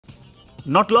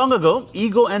Not long ago,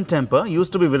 ego and temper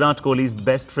used to be Virat Kohli's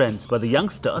best friends, but the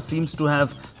youngster seems to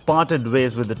have parted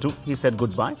ways with the two. He said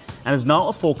goodbye and is now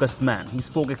a focused man. He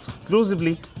spoke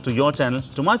exclusively to your channel,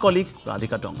 to my colleague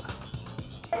Radhika Tonga.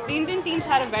 The Indian team's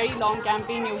had a very long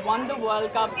campaign. You won the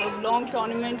World Cup, a long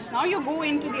tournament. Now you go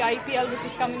into the IPL,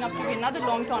 which is coming up to be another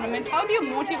long tournament. How do you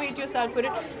motivate yourself for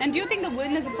it? And do you think the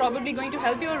win is probably going to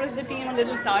help you, or is the team a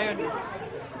little tired?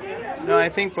 No, I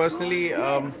think personally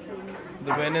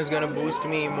the win is going to boost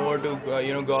me more to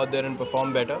go out there and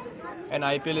perform better. And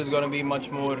IPL is going to be much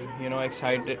more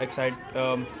excited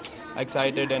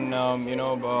and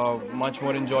much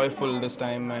more enjoyable this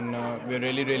time. And we're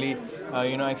really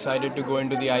excited to go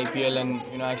into the IPL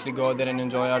and actually go out there and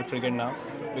enjoy our cricket now,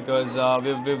 because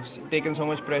we've taken so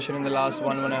much pressure in the last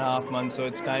one and a half months. So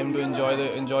it's time to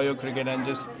enjoy your cricket and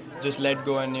just let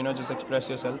go and just express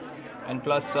yourself. And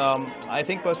plus, I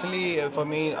think personally for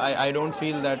me, I don't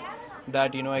feel that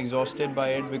exhausted by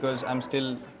it, because I'm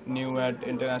still new at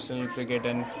international cricket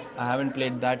and I haven't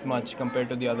played that much compared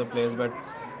to the other players. But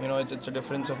it's a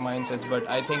difference of mindsets. But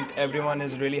I think everyone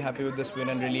is really happy with this win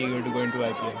and really eager to go into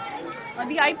IPL.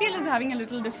 The IPL is having a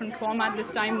little different format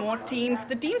this time, more teams.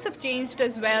 The teams have changed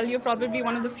as well. You're probably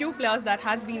one of the few players that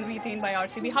has been retained by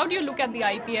RCB. How do you look at the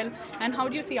IPL, and how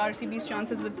do you see RCB's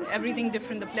chances with everything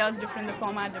different, the players different, the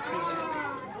format different?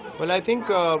 Well, I think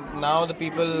now the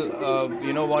people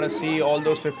want to see all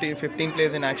those 15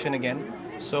 players in action again.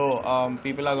 So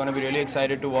people are going to be really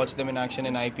excited to watch them in action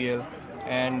in IPL,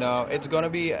 and it's going to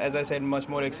be, as I said, much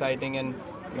more exciting and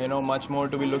much more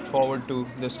to be looked forward to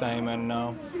this time. And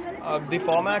the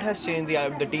format has changed,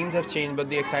 the teams have changed, but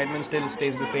the excitement still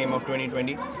stays the same of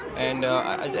 2020. And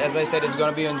as I said, it's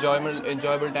going to be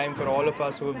enjoyable time for all of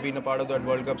us who have been a part of that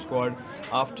World Cup squad,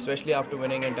 especially after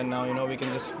winning it. And now we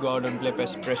can just go out and play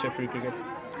pressure-free cricket.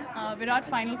 Virat,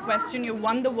 final question. You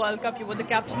won the World Cup. You were the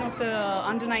captain of the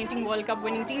Under-19 World Cup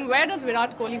winning team. Where does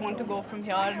Virat Kohli want to go from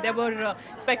here? There were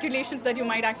speculations that you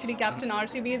might actually captain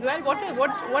RCB as well.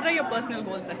 What are your personal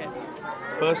goals ahead?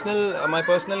 My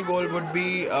personal goal would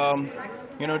be,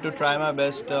 to try my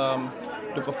best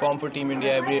to perform for Team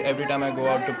India every time I go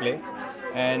out to play.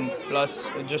 And plus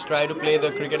just try to play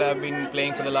the cricket I've been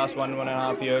playing for the last one and a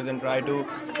half years, and try to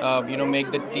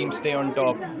make the team stay on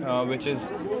top, which is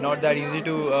not that easy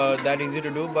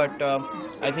to do, but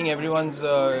I think everyone's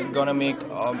gonna make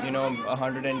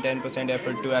 110%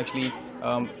 effort to actually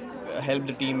help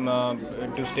the team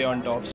to stay on top.